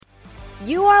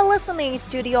You are listening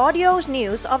to the audio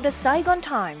news of the Saigon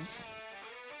Times.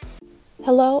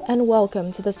 Hello and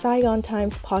welcome to the Saigon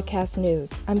Times podcast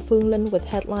news. I'm Phoon Lin with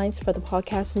headlines for the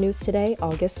podcast news today,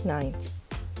 August 9th.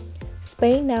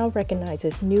 Spain now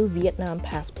recognizes new Vietnam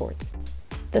passports.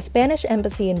 The Spanish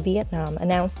embassy in Vietnam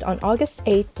announced on August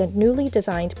 8th that newly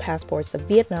designed passports of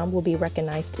Vietnam will be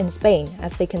recognized in Spain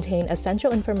as they contain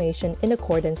essential information in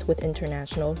accordance with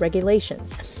international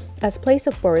regulations. As place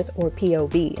of birth or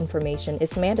POB information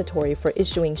is mandatory for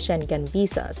issuing Schengen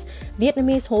visas,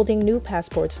 Vietnamese holding new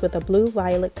passports with a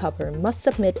blue-violet cover must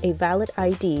submit a valid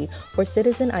ID or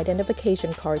citizen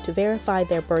identification card to verify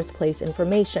their birthplace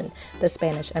information, the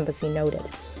Spanish embassy noted.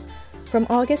 From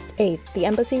August 8th, the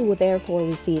embassy will therefore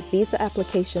receive visa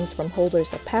applications from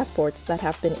holders of passports that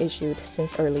have been issued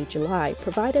since early July,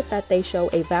 provided that they show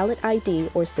a valid ID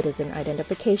or citizen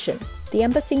identification. The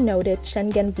embassy noted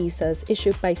Schengen visas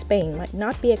issued by Spain might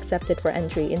not be accepted for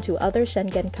entry into other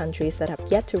Schengen countries that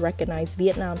have yet to recognize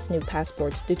Vietnam's new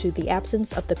passports due to the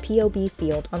absence of the POB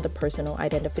field on the personal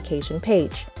identification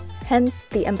page. Hence,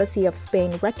 the Embassy of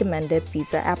Spain recommended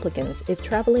visa applicants, if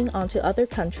traveling onto other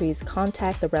countries,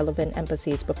 contact the relevant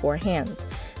embassies beforehand.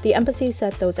 The embassy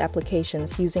said those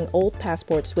applications using old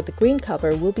passports with the green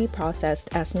cover will be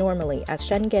processed as normally, as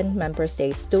Schengen member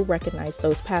states still recognize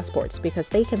those passports because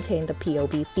they contain the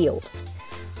POB field.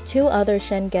 Two other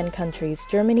Schengen countries,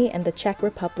 Germany and the Czech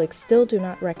Republic, still do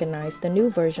not recognize the new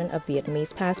version of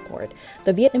Vietnamese passport.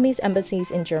 The Vietnamese embassies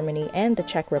in Germany and the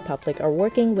Czech Republic are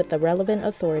working with the relevant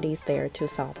authorities there to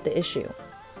solve the issue.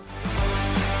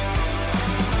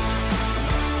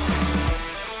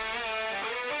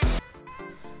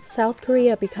 South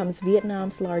Korea becomes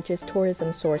Vietnam's largest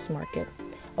tourism source market.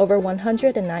 Over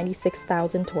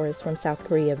 196,000 tourists from South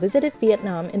Korea visited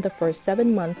Vietnam in the first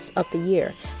 7 months of the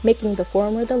year, making the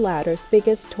former the latter's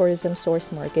biggest tourism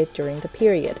source market during the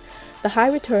period. The high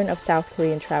return of South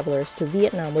Korean travelers to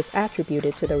Vietnam was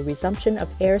attributed to the resumption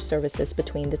of air services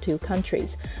between the two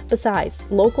countries. Besides,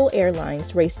 local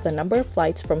airlines raised the number of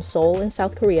flights from Seoul in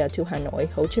South Korea to Hanoi,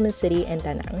 Ho Chi Minh City, and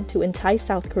Da Nang to entice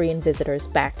South Korean visitors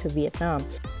back to Vietnam.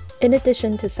 In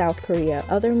addition to South Korea,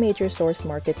 other major source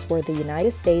markets were the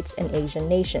United States and Asian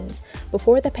nations.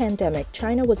 Before the pandemic,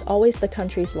 China was always the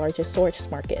country's largest source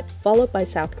market, followed by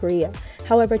South Korea.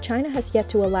 However, China has yet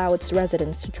to allow its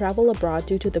residents to travel abroad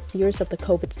due to the fears of the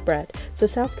COVID spread, so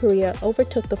South Korea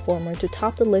overtook the former to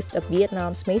top the list of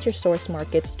Vietnam's major source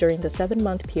markets during the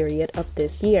 7-month period of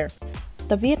this year.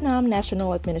 The Vietnam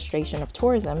National Administration of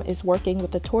Tourism is working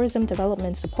with the Tourism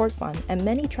Development Support Fund and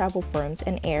many travel firms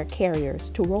and air carriers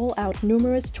to roll out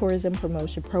numerous tourism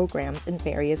promotion programs in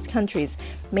various countries,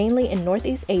 mainly in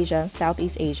Northeast Asia,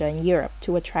 Southeast Asia, and Europe,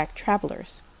 to attract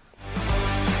travelers.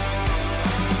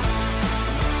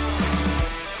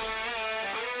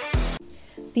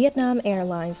 Vietnam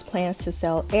Airlines plans to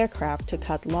sell aircraft to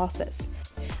cut losses.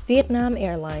 Vietnam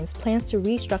Airlines plans to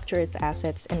restructure its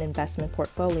assets and investment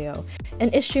portfolio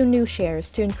and issue new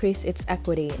shares to increase its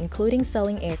equity, including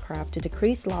selling aircraft to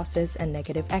decrease losses and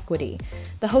negative equity.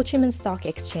 The Ho Chi Minh Stock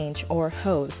Exchange, or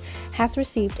HOSE, has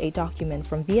received a document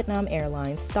from Vietnam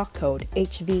Airlines stock code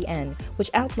HVN,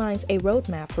 which outlines a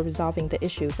roadmap for resolving the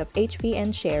issues of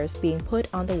HVN shares being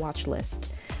put on the watch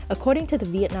list. According to the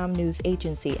Vietnam News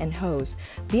Agency and HOSE,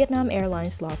 Vietnam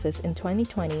Airlines losses in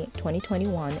 2020,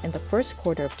 2021, and the first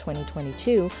quarter of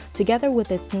 2022, together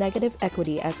with its negative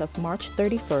equity as of March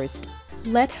 31st,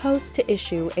 led HOSE to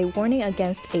issue a warning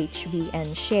against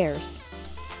HVN shares.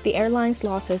 The airline's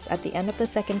losses at the end of the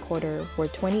second quarter were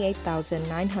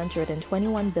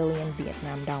 28,921 billion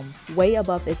Vietnam dong, way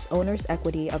above its owner's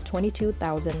equity of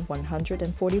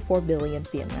 22,144 billion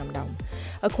Vietnam dong.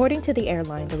 According to the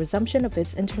airline, the resumption of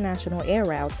its international air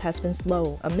routes has been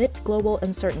slow amid global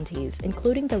uncertainties,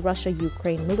 including the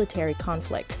Russia-Ukraine military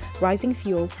conflict, rising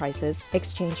fuel prices,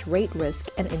 exchange rate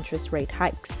risk, and interest rate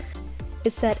hikes.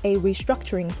 It said a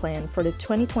restructuring plan for the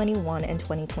 2021 and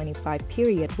 2025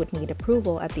 period would need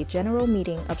approval at the general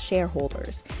meeting of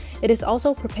shareholders. It is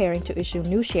also preparing to issue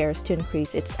new shares to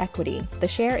increase its equity. The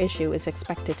share issue is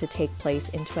expected to take place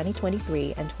in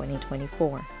 2023 and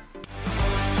 2024.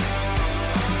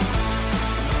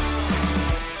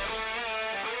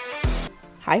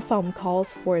 Hải Phòng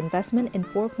calls for investment in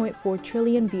 4.4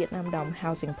 trillion Vietnam dong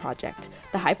housing project.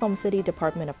 The Hải Phòng City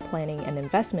Department of Planning and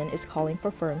Investment is calling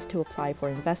for firms to apply for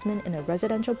investment in a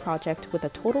residential project with a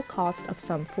total cost of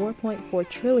some 4.4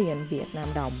 trillion Vietnam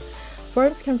dong.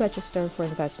 Firms can register for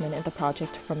investment in the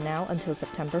project from now until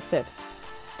September 5th.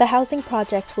 The housing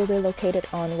project will be located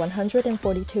on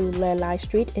 142 Lê Lai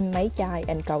Street in Mae Yai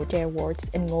and Gao Dare wards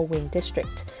in Ngo Nguyen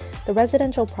district. The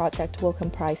residential project will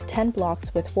comprise 10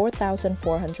 blocks with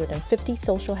 4,450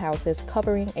 social houses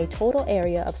covering a total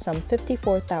area of some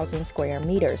 54,000 square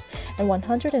meters and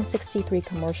 163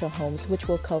 commercial homes which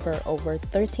will cover over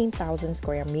 13,000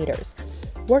 square meters.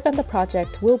 Work on the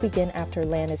project will begin after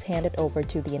land is handed over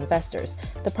to the investors.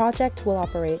 The project will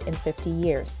operate in 50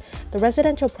 years. The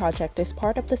residential project is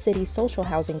part of the city's social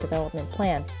housing development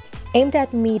plan, aimed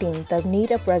at meeting the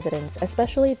need of residents,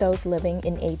 especially those living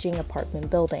in aging apartment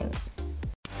buildings.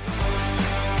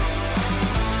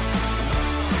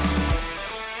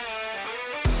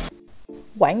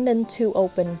 Quảng Ninh to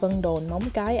open Vân Đồn Móng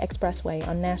Cái Expressway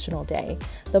on National Day.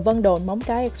 The Vân Đồn Móng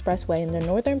Cái Expressway in the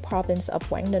northern province of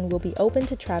Quảng Ninh will be open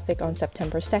to traffic on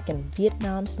September 2nd,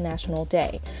 Vietnam's National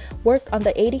Day. Work on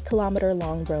the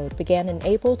 80-kilometer-long road began in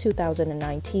April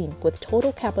 2019 with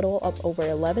total capital of over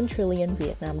 11 trillion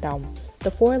Vietnam dong. The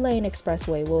 4-lane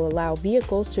expressway will allow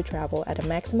vehicles to travel at a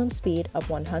maximum speed of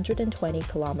 120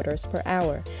 kilometers per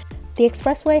hour. The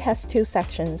expressway has 2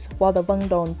 sections. While the Vân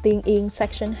Đồn Tiên Yên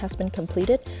section has been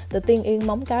completed, the Tiên Yên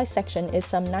Móng Cái section is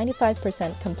some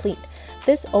 95% complete.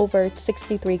 This over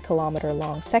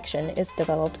 63-kilometer-long section is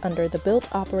developed under the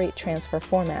build-operate-transfer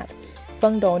format.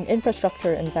 Vân Đồn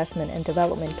Infrastructure Investment and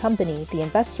Development Company, the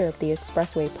investor of the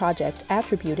expressway project,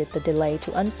 attributed the delay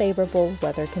to unfavorable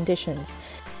weather conditions.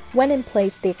 When in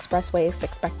place, the expressway is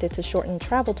expected to shorten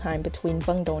travel time between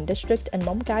Vân Đồn district and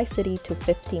Móng Cái city to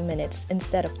 50 minutes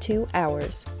instead of 2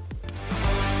 hours.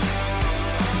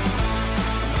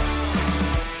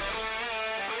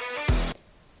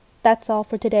 That's all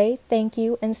for today. Thank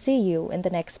you and see you in the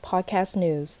next podcast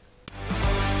news.